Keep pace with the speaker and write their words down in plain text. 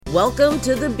Welcome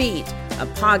to The Beat, a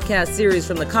podcast series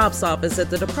from the Cops Office at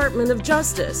the Department of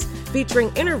Justice,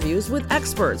 featuring interviews with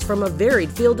experts from a varied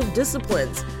field of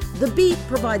disciplines. The Beat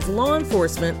provides law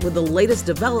enforcement with the latest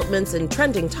developments and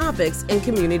trending topics in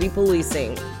community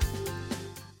policing.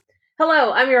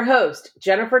 Hello, I'm your host,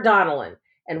 Jennifer Donnellan,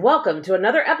 and welcome to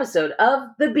another episode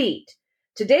of The Beat.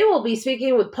 Today we'll be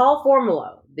speaking with Paul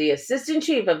Formulo, the Assistant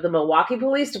Chief of the Milwaukee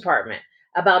Police Department,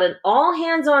 about an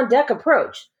all-hands-on-deck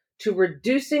approach to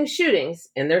reducing shootings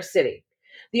in their city.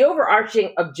 The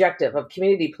overarching objective of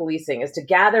community policing is to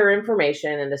gather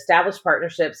information and establish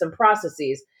partnerships and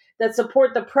processes that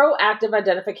support the proactive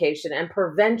identification and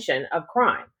prevention of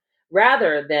crime,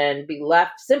 rather than be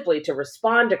left simply to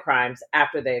respond to crimes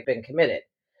after they've been committed.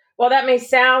 While that may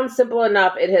sound simple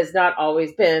enough, it has not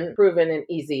always been proven an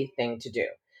easy thing to do.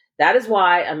 That is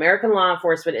why American law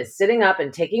enforcement is sitting up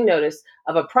and taking notice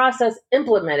of a process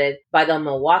implemented by the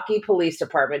Milwaukee Police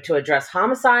Department to address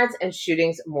homicides and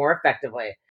shootings more effectively.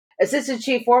 Assistant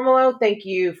Chief Formulo, thank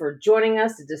you for joining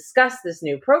us to discuss this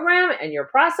new program and your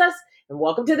process, and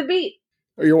welcome to The Beat.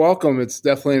 You're welcome. It's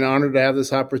definitely an honor to have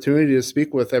this opportunity to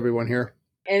speak with everyone here.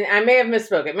 And I may have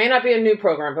misspoke. It may not be a new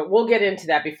program, but we'll get into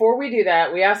that. Before we do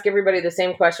that, we ask everybody the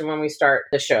same question when we start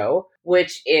the show,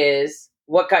 which is,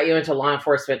 what got you into law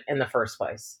enforcement in the first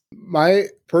place? My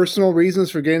personal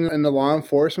reasons for getting into law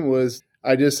enforcement was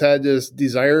I just had this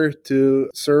desire to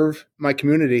serve my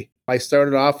community. I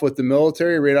started off with the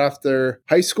military right after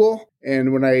high school.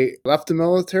 And when I left the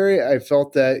military, I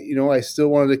felt that, I still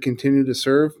wanted to continue to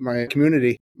serve my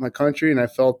community, my country. And I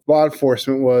felt law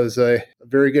enforcement was a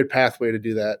very good pathway to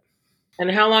do that.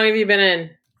 And how long have you been in?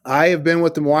 I have been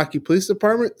with the Milwaukee Police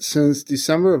Department since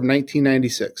December of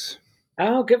 1996.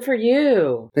 Oh, good for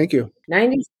you. Thank you.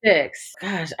 96.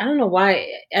 Gosh, I don't know why,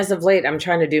 as of late, I'm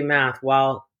trying to do math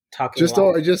while talking.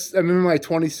 I'm in my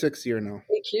 26th year now.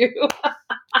 Thank you.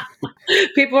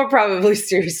 People are probably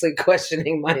seriously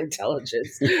questioning my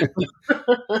intelligence.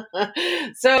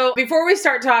 So before we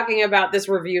start talking about this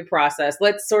review process,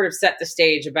 let's sort of set the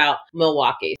stage about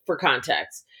Milwaukee for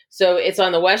context. So it's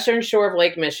on the western shore of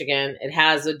Lake Michigan. It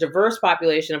has a diverse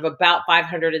population of about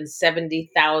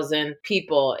 570,000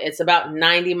 people. It's about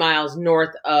 90 miles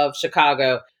north of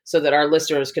Chicago, so that our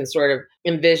listeners can sort of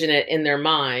envision it in their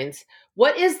minds.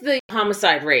 What is the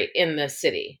homicide rate in the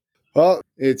city? Well,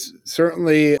 it's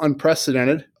certainly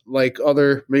unprecedented. Like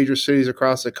other major cities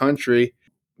across the country,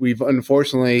 we've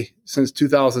unfortunately, since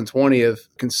 2020, have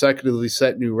consecutively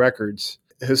set new records.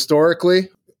 Historically,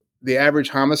 the average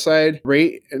homicide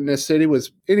rate in this city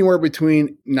was anywhere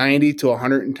between 90 to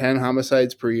 110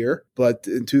 homicides per year. But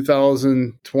in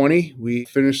 2020, we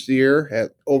finished the year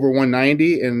at over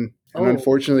 190. And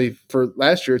unfortunately for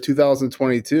last year,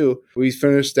 2022, we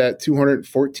finished at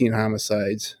 214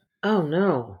 homicides. Oh,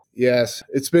 no. Yes,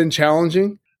 it's been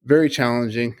challenging, very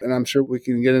challenging. And I'm sure we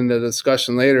can get into the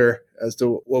discussion later as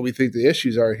to what we think the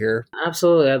issues are here.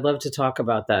 Absolutely. I'd love to talk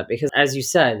about that because, as you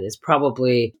said, it's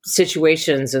probably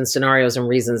situations and scenarios and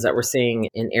reasons that we're seeing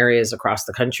in areas across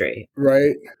the country.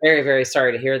 Right. Very, very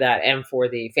sorry to hear that. And for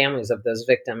the families of those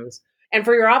victims and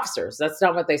for your officers. That's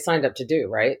not what they signed up to do,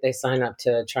 right? They signed up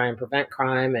to try and prevent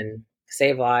crime and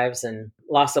save lives, and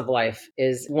loss of life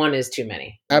is too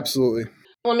many. Absolutely.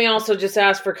 Let me also just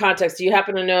ask for context. Do you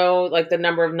happen to know the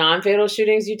number of non-fatal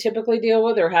shootings you typically deal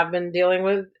with or have been dealing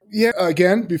with? Yeah,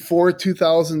 again, before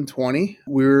 2020,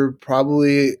 we were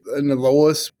probably in the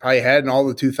lowest probably had in all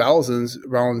the 2000s,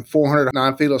 around 400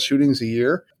 non-fatal shootings a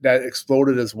year. That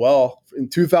exploded as well. In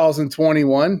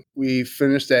 2021, we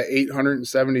finished at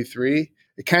 873.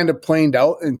 It kind of planed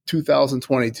out in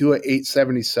 2022 at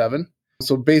 877.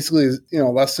 So basically,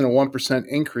 less than a 1%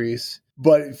 increase.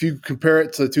 But if you compare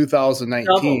it to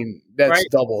 2019, that's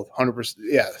doubled, 100%.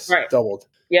 Yes, right. Doubled.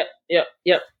 Yep.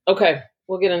 Okay,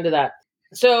 we'll get into that.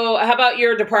 So how about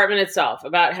your department itself?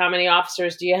 About how many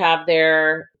officers do you have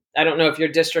there? I don't know if your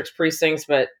district's precincts,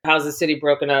 but how's the city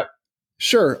broken up?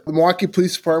 Sure. The Milwaukee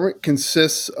Police Department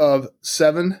consists of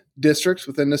 7 districts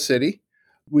within the city.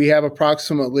 We have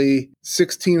approximately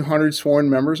 1,600 sworn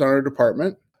members on our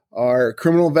department. Our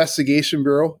Criminal Investigation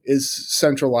Bureau is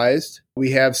centralized.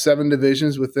 We have 7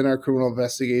 divisions within our Criminal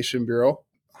Investigation Bureau.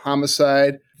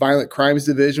 Homicide, Violent Crimes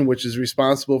Division, which is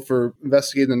responsible for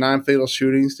investigating the non-fatal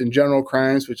shootings, and General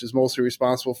Crimes, which is mostly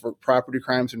responsible for property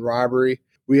crimes and robbery.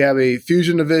 We have a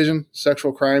Fusion Division,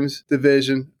 Sexual Crimes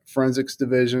Division, Forensics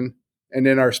Division, and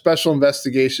then our Special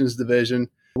Investigations Division,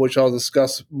 which I'll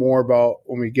discuss more about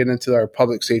when we get into our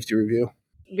Public Safety Review.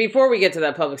 Before we get to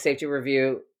that Public Safety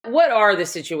Review, what are the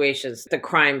situations, the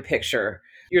crime picture?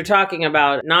 You're talking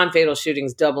about non-fatal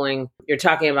shootings doubling. You're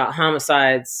talking about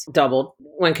homicides doubled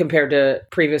when compared to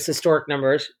previous historic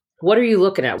numbers. What are you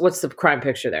looking at? What's the crime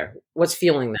picture there? What's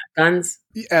fueling that? Guns?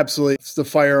 Absolutely. It's the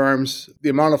firearms, the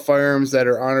amount of firearms that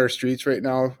are on our streets right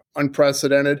now,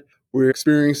 unprecedented. We're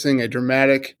experiencing a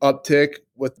dramatic uptick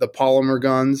with the polymer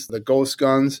guns, the ghost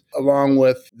guns, along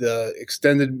with the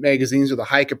extended magazines or the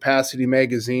high capacity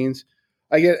magazines.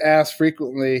 I get asked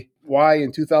frequently why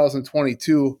in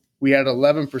 2022 we had an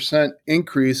 11%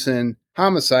 increase in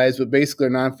homicides, but basically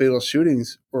our non-fatal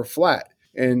shootings were flat.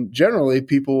 And generally,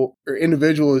 people or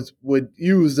individuals would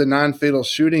use the non-fatal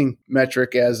shooting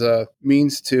metric as a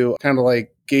means to kind of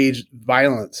like gauge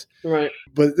violence. Right.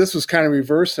 But this was kind of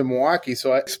reversed in Milwaukee.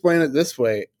 So I explain it this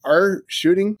way. Our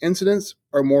shooting incidents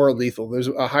are more lethal. There's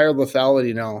a higher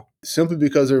lethality now simply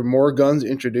because there are more guns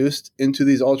introduced into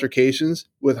these altercations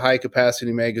with high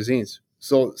capacity magazines.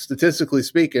 So statistically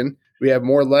speaking, we have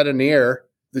more lead in the air.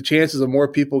 The chances of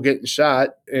more people getting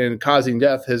shot and causing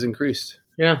death has increased.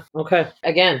 Yeah. Okay.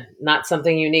 Again, not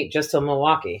something unique just to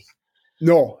Milwaukee.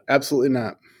 No, absolutely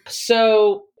not.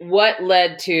 So what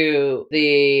led to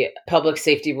the public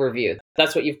safety review?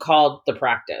 That's what you've called the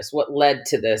practice. What led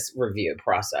to this review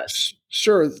process?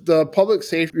 Sure. The public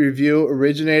safety review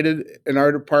originated in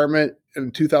our department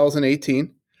in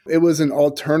 2018. It was an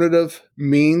alternative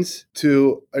means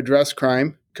to address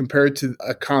crime compared to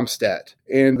a CompStat.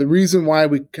 And the reason why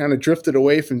we kind of drifted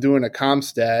away from doing a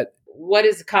CompStat. What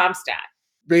is CompStat?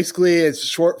 Basically, it's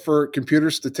short for computer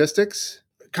statistics.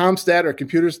 CompStat or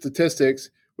computer statistics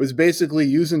was basically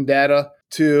using data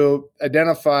to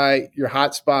identify your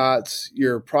hotspots,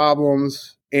 your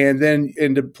problems, and then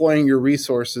in deploying your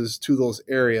resources to those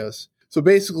areas. So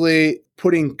basically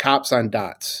putting cops on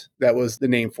dots. That was the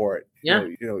name for it. Yeah.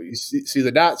 You see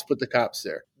the dots, put the cops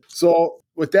there. So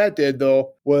what that did,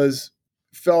 though, was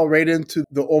fell right into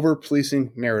the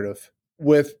over-policing narrative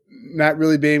with not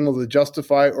really being able to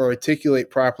justify or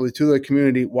articulate properly to the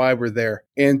community why we're there.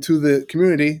 And to the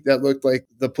community, that looked like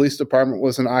the police department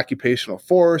was an occupational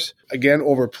force, again,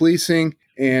 over-policing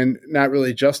and not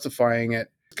really justifying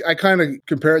it. I kind of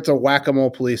compare it to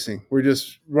whack-a-mole policing. We're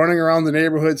just running around the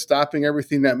neighborhood, stopping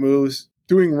everything that moves,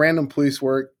 doing random police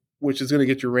work, which is going to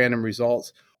get you random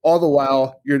results. All the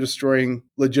while, you're destroying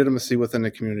legitimacy within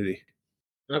the community.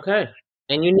 Okay.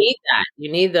 And you need that. You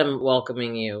need them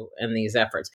welcoming you in these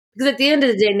efforts. Because at the end of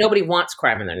the day, nobody wants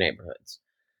crime in their neighborhoods.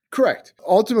 Correct.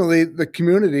 Ultimately, the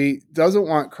community doesn't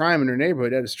want crime in their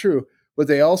neighborhood. That is true. But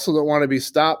they also don't want to be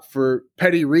stopped for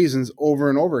petty reasons over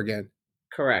and over again.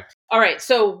 Correct. All right.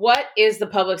 So what is the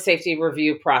public safety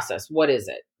review process? What is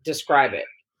it? Describe it.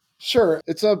 Sure.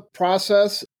 It's a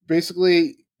process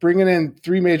basically bringing in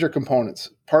three major components: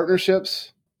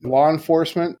 partnerships, law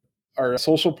enforcement, our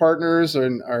social partners,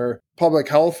 and our public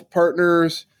health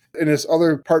partners, and its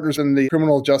other partners in the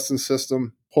criminal justice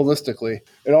system holistically.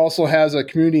 It also has a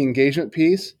community engagement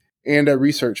piece and a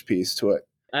research piece to it.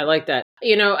 I like that.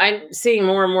 You know, I'm seeing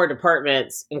more and more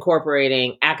departments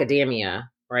incorporating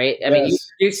academia, right? I mean, you're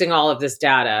producing all of this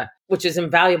data, which is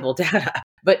invaluable data,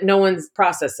 but no one's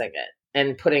processing it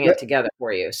and putting it together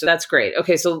for you. So that's great.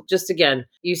 Okay, so just again,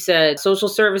 you said social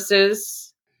services.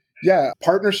 Yeah,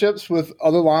 partnerships with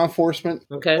other law enforcement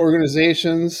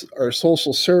organizations, our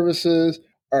social services,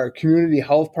 our community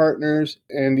health partners,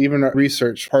 and even our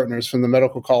research partners from the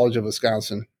Medical College of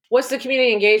Wisconsin. What's the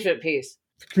community engagement piece?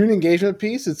 The community engagement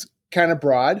piece, it's kind of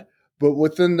broad, but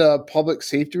within the public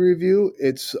safety review,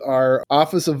 it's our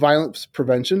Office of Violence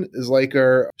Prevention is like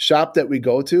our shop that we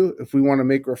go to. If we want to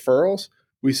make referrals,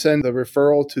 we send the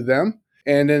referral to them.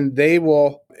 And then they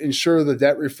will ensure that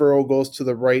that referral goes to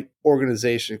the right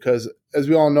organization. Because as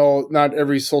we all know, not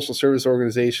every social service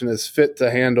organization is fit to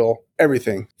handle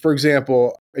everything. For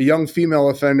example, a young female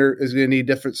offender is going to need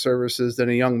different services than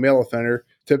a young male offender.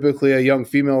 Typically, a young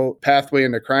female pathway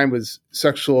into crime was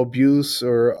sexual abuse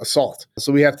or assault.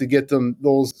 So we have to get them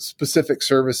those specific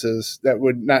services that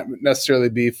would not necessarily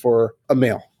be for a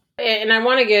male. And I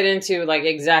want to get into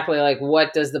exactly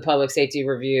what does the public safety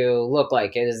review look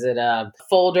like? Is it a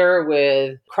folder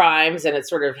with crimes and it's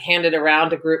sort of handed around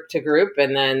to group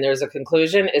and then there's a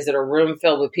conclusion? Is it a room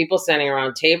filled with people standing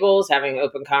around tables having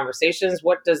open conversations?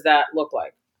 What does that look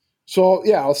like? So,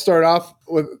 yeah, I'll start off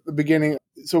with the beginning.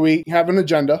 So we have an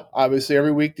agenda. Obviously,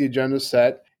 every week the agenda is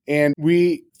set. And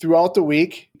we, throughout the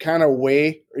week, kind of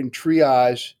weigh and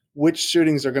triage which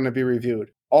shootings are going to be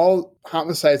reviewed. All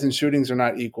homicides and shootings are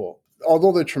not equal.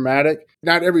 Although they're traumatic,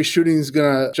 not every shooting is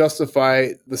going to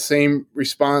justify the same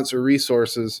response or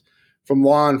resources from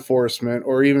law enforcement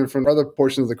or even from other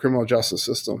portions of the criminal justice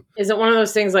system. Is it one of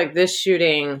those things like this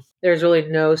shooting, there's really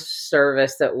no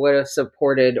service that would have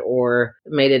supported or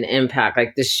made an impact?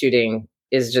 Like this shooting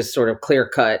is just sort of clear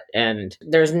cut and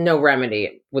there's no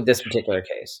remedy with this particular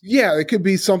case. Yeah, it could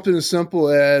be something as simple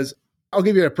as, I'll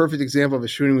give you a perfect example of a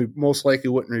shooting we most likely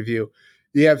wouldn't review.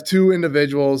 You have two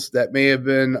individuals that may have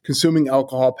been consuming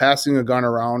alcohol, passing a gun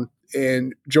around,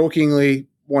 and jokingly,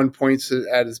 one points it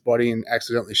at his buddy and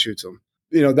accidentally shoots him.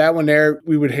 That one there,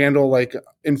 we would handle like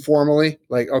informally,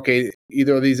 like, okay,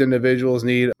 either of these individuals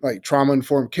need like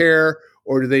trauma-informed care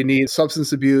or do they need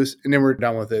substance abuse? And then we're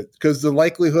done with it. Because the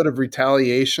likelihood of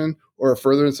retaliation or a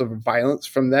furtherance of violence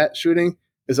from that shooting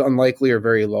is unlikely or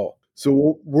very low.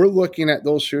 So we're looking at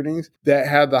those shootings that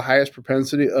have the highest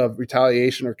propensity of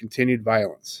retaliation or continued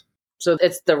violence. So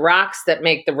it's the rocks that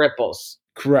make the ripples.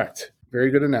 Correct. Very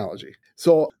good analogy.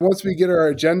 So once we get our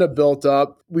agenda built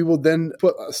up, we will then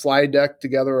put a slide deck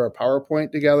together or a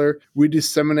PowerPoint together. We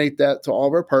disseminate that to all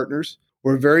of our partners.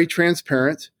 We're very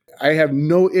transparent. I have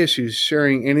no issues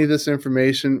sharing any of this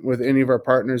information with any of our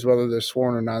partners, whether they're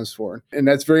sworn or non-sworn. And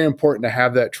that's very important to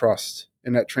have that trust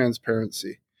and that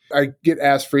transparency. I get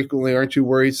asked frequently, aren't you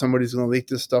worried somebody's going to leak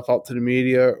this stuff out to the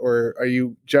media? Or are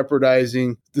you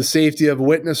jeopardizing the safety of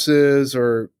witnesses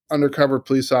or undercover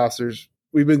police officers?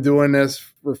 We've been doing this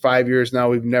for 5 years now.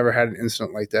 We've never had an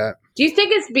incident like that. Do you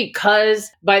think it's because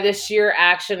by the sheer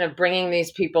action of bringing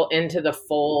these people into the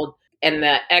fold and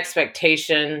the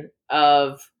expectation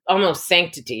of almost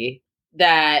sanctity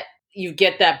that you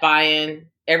get that buy-in,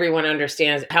 everyone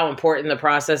understands how important the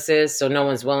process is, so no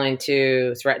one's willing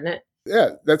to threaten it?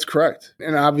 Yeah, that's correct.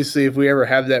 And obviously, if we ever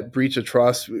have that breach of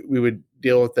trust, we would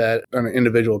deal with that on an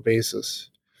individual basis.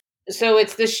 So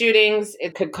it's the shootings.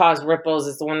 It could cause ripples.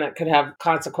 It's the one that could have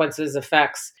consequences,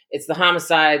 effects. It's the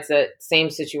homicides, that same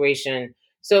situation.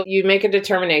 So you make a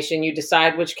determination, you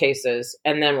decide which cases,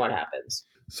 and then what happens?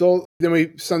 So then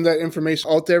we send that information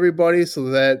out to everybody so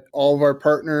that all of our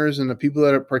partners and the people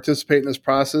that participate in this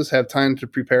process have time to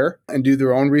prepare and do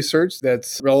their own research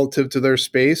that's relative to their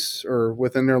space or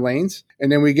within their lanes. And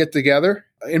then we get together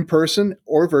in person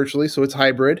or virtually, so it's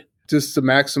hybrid, just to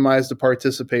maximize the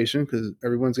participation because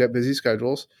everyone's got busy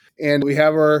schedules. And we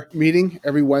have our meeting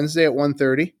every Wednesday at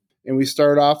 1:30. And we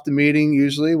start off the meeting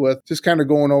usually with just kind of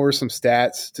going over some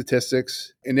stats,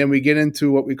 statistics, and then we get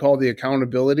into what we call the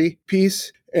accountability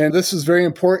piece. And this is very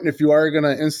important if you are going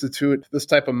to institute this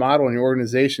type of model in your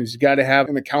organizations. You got to have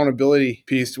an accountability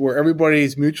piece where everybody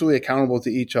is mutually accountable to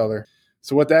each other.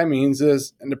 So what that means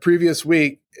is in the previous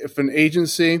week, if an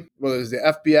agency, whether it's the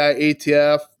FBI,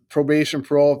 ATF, probation,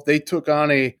 parole, if they took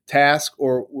on a task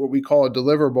or what we call a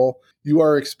deliverable, you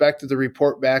are expected to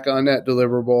report back on that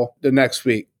deliverable the next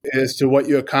week as to what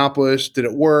you accomplished. Did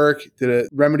it work? Did it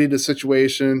remedy the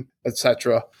situation,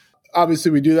 etc.?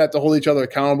 Obviously, we do that to hold each other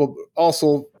accountable, but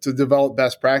also to develop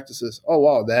best practices. Oh,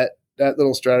 wow, that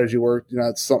little strategy worked.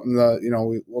 It's something that,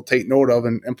 we'll take note of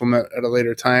and implement at a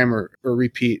later time or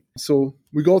repeat. So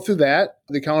we go through that,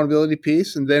 the accountability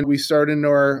piece, and then we start into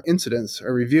our incidents,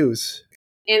 our reviews.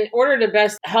 In order to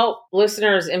best help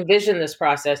listeners envision this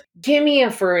process, give me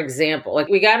for example. Like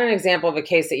we got an example of a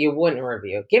case that you wouldn't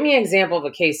review. Give me an example of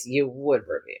a case you would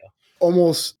review.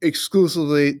 Almost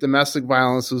exclusively domestic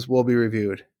violences will be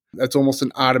reviewed. That's almost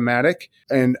an automatic.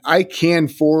 And I can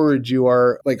forward you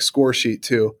our score sheet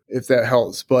too, if that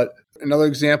helps. But another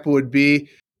example would be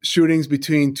shootings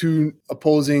between two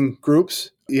opposing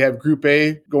groups. You have Group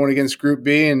A going against Group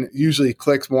B, and usually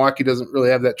cliques. Milwaukee doesn't really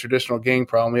have that traditional gang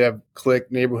problem. We have clique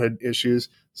neighborhood issues.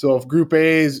 So if Group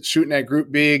A is shooting at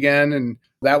Group B again, and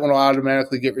that one will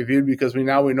automatically get reviewed because we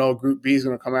know Group B is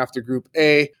going to come after Group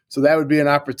A. So that would be an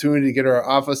opportunity to get our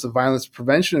Office of Violence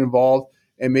Prevention involved,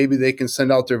 and maybe they can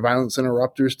send out their violence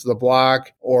interrupters to the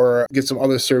block or get some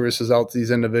other services out to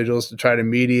these individuals to try to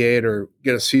mediate or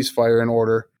get a ceasefire in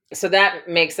order. So that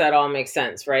makes that all make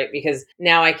sense, right? Because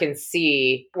now I can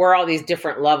see where all these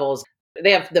different levels,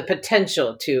 they have the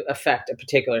potential to affect a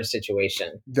particular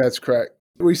situation. That's correct.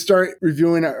 We start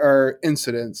reviewing our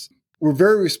incidents. We're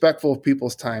very respectful of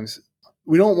people's times.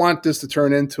 We don't want this to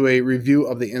turn into a review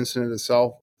of the incident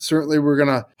itself. Certainly, we're going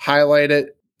to highlight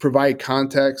it, provide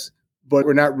context, but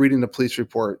we're not reading the police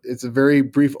report. It's a very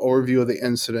brief overview of the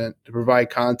incident to provide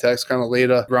context, kind of lay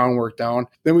the groundwork down.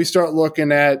 Then we start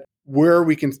looking at where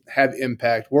we can have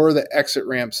impact. Where are the exit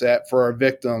ramps at for our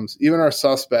victims, even our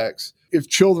suspects? If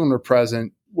children are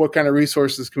present, what kind of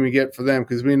resources can we get for them?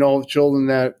 Because we know children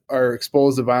that are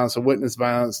exposed to violence or witness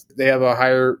violence, they have a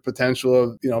higher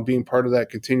potential of, being part of that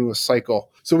continuous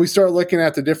cycle. So we start looking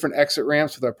at the different exit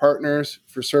ramps with our partners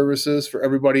for services for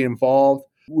everybody involved.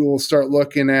 We will start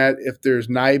looking at if there's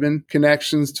NIBIN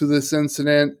connections to this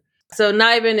incident. So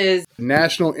NIBIN is?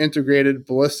 National Integrated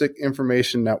Ballistic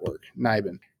Information Network,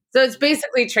 NIBIN. So it's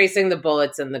basically tracing the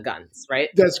bullets and the guns, right?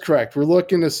 That's correct. We're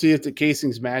looking to see if the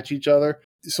casings match each other.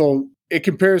 So it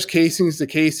compares casings to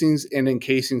casings and then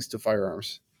casings to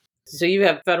firearms. So you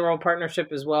have federal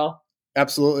partnership as well?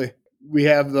 Absolutely. We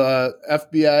have the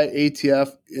FBI,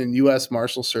 ATF, and U.S.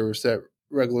 Marshal Service that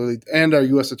regularly, and our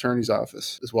U.S. Attorney's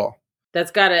Office as well.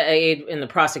 That's got to aid in the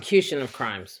prosecution of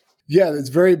crimes. Yeah, it's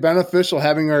very beneficial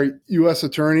having our U.S.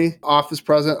 Attorney office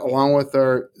present along with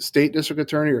our state district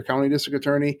attorney or county district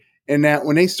attorney. And that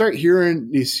when they start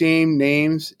hearing these same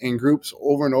names and groups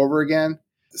over and over again,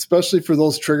 especially for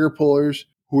those trigger pullers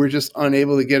who are just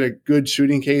unable to get a good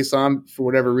shooting case on for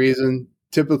whatever reason,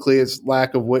 typically it's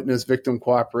lack of witness victim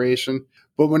cooperation.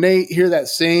 But when they hear that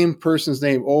same person's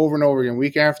name over and over again,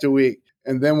 week after week,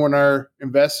 and then when our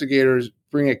investigators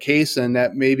bring a case in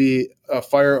that may be a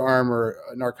firearm or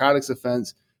a narcotics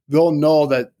offense, they'll know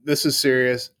that this is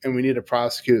serious and we need to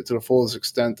prosecute it to the fullest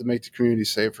extent to make the community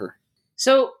safer.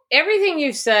 So everything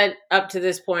you've said up to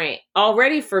this point,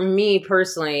 already for me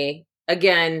personally,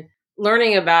 again,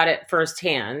 learning about it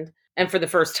firsthand and for the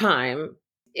first time,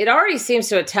 it already seems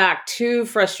to attack two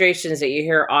frustrations that you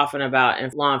hear often about in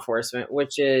law enforcement,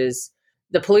 which is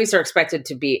the police are expected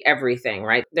to be everything,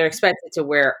 right? They're expected to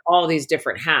wear all these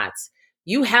different hats.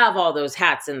 You have all those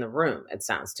hats in the room, it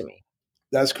sounds to me.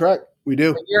 That's correct. We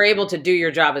do. You're able to do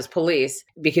your job as police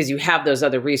because you have those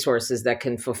other resources that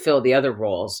can fulfill the other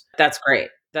roles. That's great.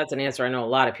 That's an answer I know a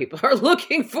lot of people are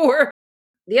looking for.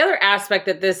 The other aspect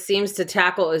that this seems to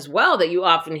tackle as well that you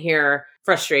often hear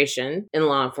frustration in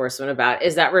law enforcement about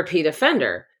is that repeat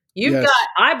offender. You've got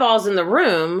eyeballs in the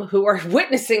room who are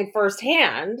witnessing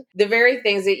firsthand the very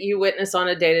things that you witness on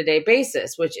a day-to-day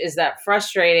basis, which is that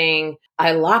frustrating,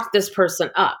 I locked this person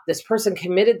up. This person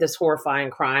committed this horrifying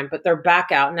crime, but they're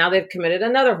back out. Now they've committed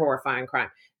another horrifying crime.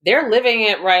 They're living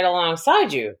it right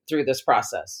alongside you through this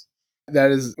process.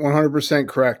 That is 100%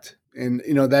 correct. And,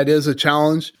 that is a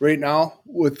challenge right now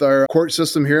with our court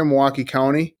system here in Milwaukee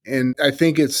County. And I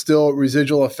think it's still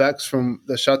residual effects from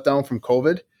the shutdown from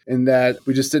COVID, in that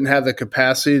we just didn't have the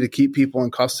capacity to keep people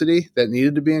in custody that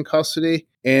needed to be in custody,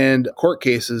 and court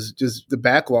cases, just the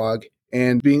backlog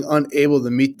and being unable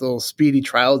to meet those speedy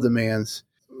trial demands,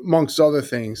 amongst other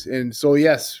things. And so,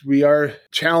 yes, we are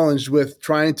challenged with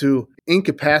trying to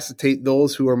incapacitate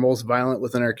those who are most violent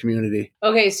within our community.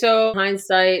 Okay, so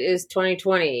hindsight is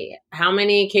 2020. How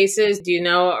many cases do you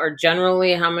know, or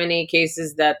generally how many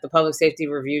cases that the public safety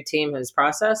review team has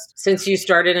processed since you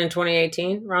started in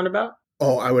 2018, roundabout?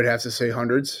 Oh, I would have to say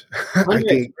hundreds. Hundreds, I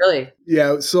think. really?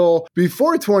 Yeah. So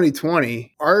before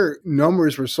 2020, our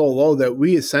numbers were so low that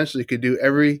we essentially could do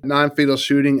every non-fatal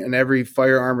shooting and every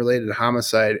firearm-related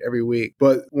homicide every week.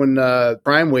 But when the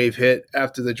crime wave hit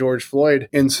after the George Floyd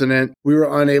incident, we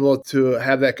were unable to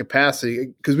have that capacity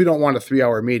because we don't want a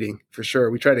 3-hour meeting for sure.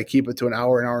 We try to keep it to an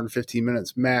hour and 15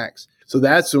 minutes max. So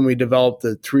that's when we developed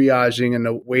the triaging and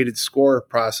the weighted score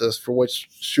process for which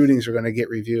shootings are going to get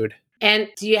reviewed. And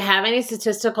do you have any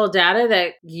statistical data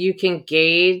that you can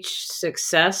gauge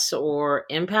success or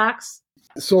impacts?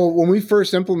 So when we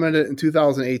first implemented it in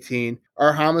 2018,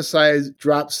 our homicides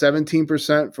dropped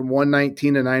 17% from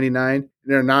 119 to 99,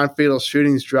 and our non-fatal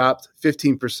shootings dropped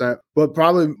 15%. But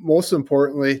probably most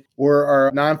importantly, where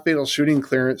our non-fatal shooting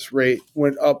clearance rate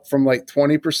went up from like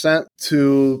 20%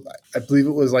 to, I believe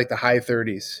it was like the high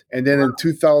 30s. And then in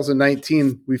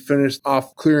 2019, we finished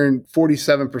off clearing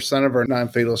 47% of our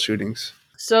non-fatal shootings.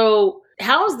 So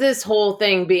how is this whole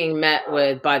thing being met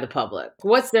with by the public?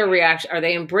 What's their reaction? Are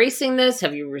they embracing this?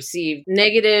 Have you received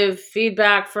negative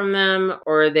feedback from them,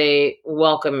 or are they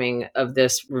welcoming of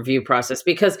this review process?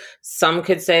 Because some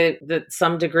could say that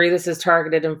some degree this is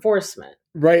targeted enforcement.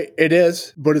 Right, it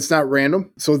is, but it's not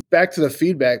random. So back to the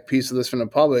feedback piece of this from the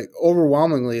public,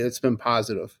 overwhelmingly, it's been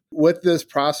positive. With this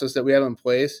process that we have in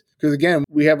place, because again,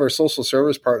 we have our social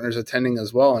service partners attending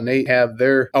as well, and they have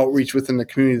their outreach within the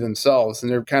community themselves,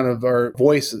 and they're kind of our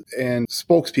voice and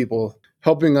spokespeople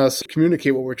helping us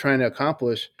communicate what we're trying to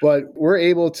accomplish. But we're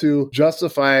able to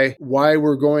justify why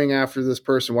we're going after this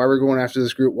person, why we're going after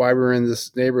this group, why we're in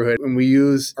this neighborhood, and we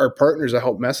use our partners to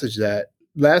help message that.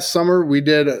 Last summer, we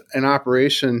did an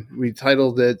operation. We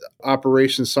titled it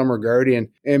Operation Summer Guardian.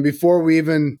 And before we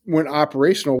even went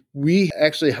operational, we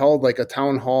actually held like a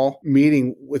town hall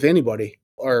meeting with anybody,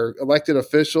 our elected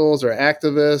officials or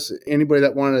activists, anybody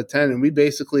that wanted to attend. And we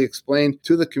basically explained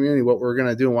to the community what we're going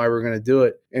to do and why we're going to do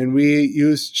it. And we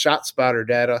used ShotSpotter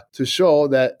data to show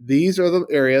that these are the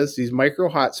areas, these micro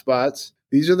hotspots,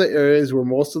 these are the areas where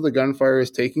most of the gunfire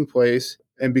is taking place.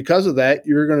 And because of that,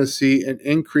 you're going to see an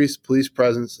increased police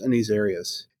presence in these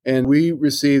areas. And we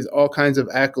received all kinds of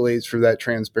accolades for that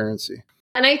transparency.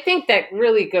 And I think that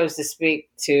really goes to speak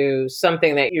to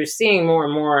something that you're seeing more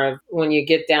and more of when you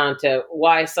get down to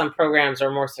why some programs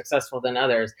are more successful than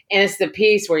others. And it's the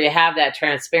piece where you have that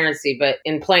transparency, but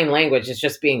in plain language, it's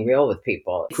just being real with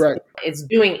people. Correct. It's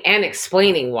doing and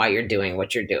explaining why you're doing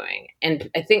what you're doing. And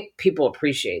I think people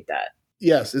appreciate that.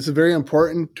 Yes, it's very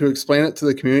important to explain it to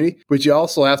the community, but you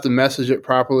also have to message it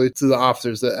properly to the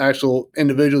officers, the actual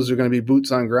individuals who are going to be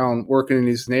boots on ground working in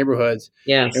these neighborhoods.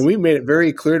 Yes. And we made it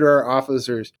very clear to our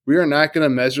officers, we are not going to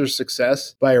measure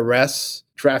success by arrests,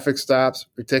 traffic stops,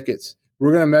 or tickets.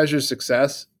 We're going to measure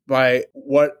success by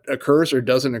what occurs or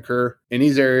doesn't occur in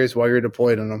these areas while you're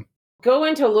deployed in them. Go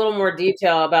into a little more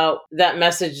detail about that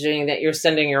messaging that you're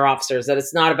sending your officers, that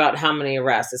it's not about how many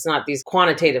arrests. It's not these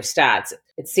quantitative stats.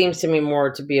 It seems to me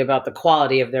more to be about the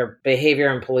quality of their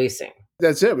behavior and policing.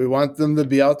 That's it. We want them to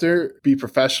be out there, be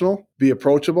professional, be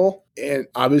approachable. And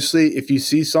obviously, if you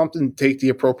see something, take the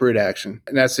appropriate action.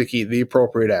 And that's the key, the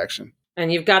appropriate action.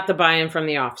 And you've got the buy-in from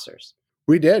the officers.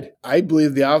 We did. I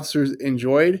believe the officers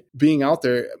enjoyed being out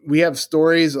there. We have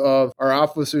stories of our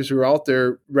officers who are out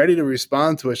there ready to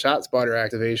respond to a shot spotter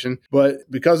activation, but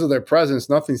because of their presence,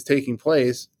 nothing's taking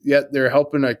place. Yet they're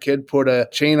helping a kid put a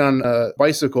chain on a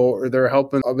bicycle, or they're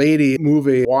helping a lady move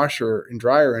a washer and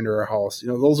dryer into her house.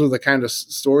 Those are the kind of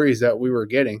stories that we were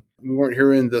getting. We weren't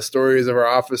hearing the stories of our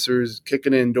officers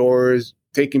kicking in doors,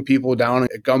 taking people down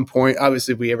at gunpoint.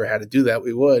 Obviously, if we ever had to do that,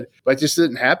 we would. But it just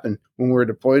didn't happen when we were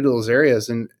deployed to those areas.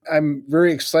 And I'm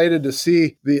very excited to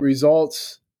see the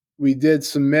results. We did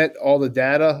submit all the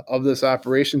data of this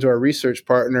operation to our research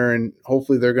partner, and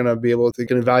hopefully they're going to be able to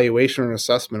get an evaluation and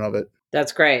assessment of it.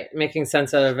 That's great. Making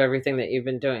sense out of everything that you've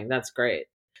been doing. That's great.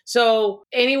 So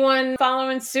anyone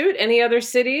following suit? Any other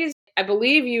cities? I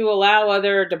believe you allow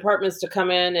other departments to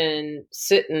come in and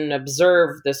sit and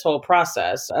observe this whole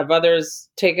process. Have others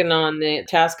taken on the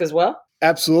task as well?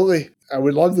 Absolutely. I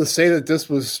would love to say that this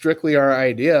was strictly our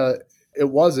idea. It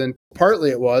wasn't.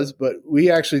 Partly it was, but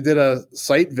we actually did a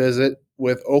site visit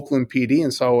with Oakland PD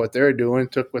and saw what they're doing,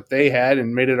 took what they had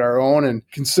and made it our own, and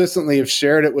consistently have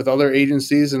shared it with other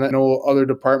agencies. And I know other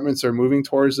departments are moving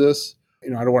towards this.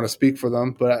 I don't want to speak for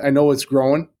them, but I know it's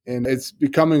growing and it's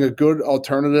becoming a good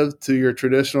alternative to your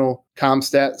traditional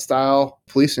CompStat style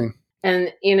policing.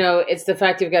 And, it's the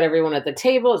fact you've got everyone at the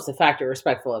table. It's the fact you're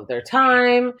respectful of their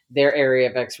time. Their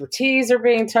area of expertise are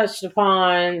being touched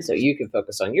upon. So you can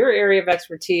focus on your area of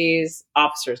expertise.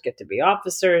 Officers get to be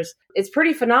officers. It's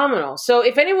pretty phenomenal. So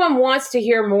if anyone wants to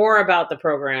hear more about the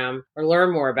program or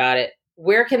learn more about it,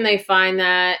 where can they find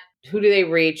that? Who do they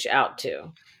reach out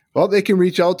to? Well, they can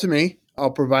reach out to me. I'll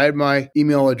provide my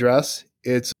email address.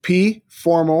 It's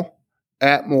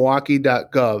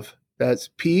pformal@milwaukee.gov. That's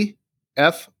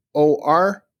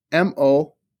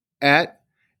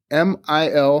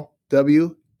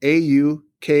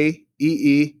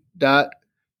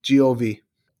PFORMO@MILWAUKEE.gov.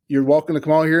 You're welcome to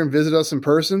come out here and visit us in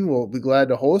person. We'll be glad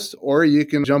to host, or you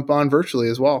can jump on virtually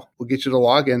as well. We'll get you to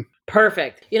log in.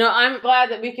 Perfect. I'm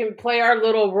glad that we can play our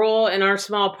little role and our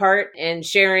small part in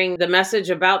sharing the message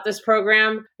about this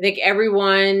program. I think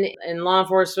everyone in law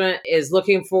enforcement is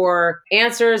looking for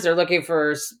answers. They're looking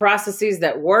for processes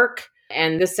that work.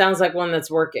 And this sounds like one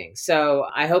that's working. So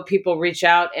I hope people reach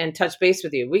out and touch base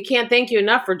with you. We can't thank you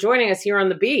enough for joining us here on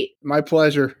The Beat. My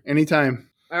pleasure. Anytime.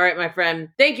 All right, my friend.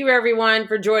 Thank you, everyone,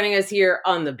 for joining us here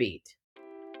on The Beat.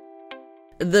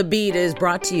 The Beat is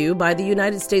brought to you by the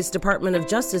United States Department of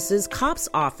Justice's COPS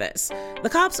Office. The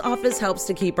COPS Office helps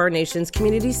to keep our nation's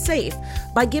communities safe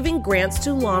by giving grants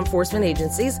to law enforcement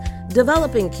agencies,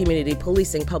 developing community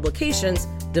policing publications,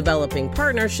 developing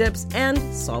partnerships, and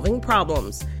solving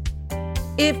problems.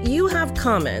 If you have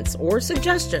comments or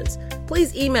suggestions,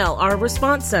 please email our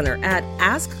response center at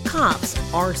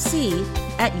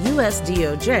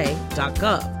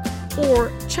askcopsrc@usdoj.gov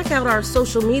or check out our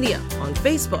social media on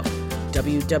Facebook,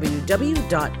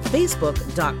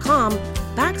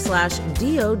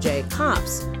 www.facebook.com/DOJ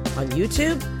Cops, on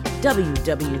YouTube,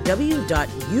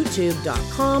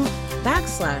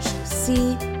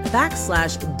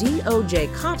 www.youtube.com/C/DOJ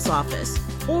Cops Office,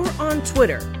 or on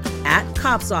Twitter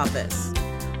 @Cops Office.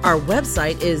 Our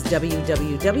website is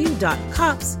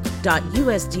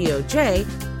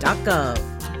www.cops.usdoj.gov.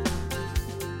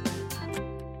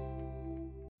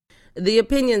 The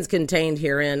opinions contained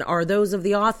herein are those of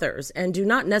the authors and do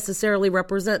not necessarily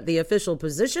represent the official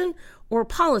position or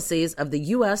policies of the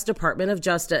U.S. Department of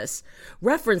Justice.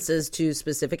 References to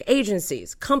specific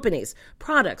agencies, companies,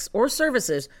 products, or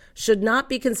services should not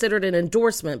be considered an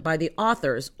endorsement by the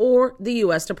authors or the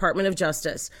U.S. Department of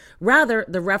Justice. Rather,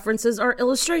 the references are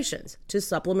illustrations to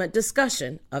supplement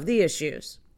discussion of the issues.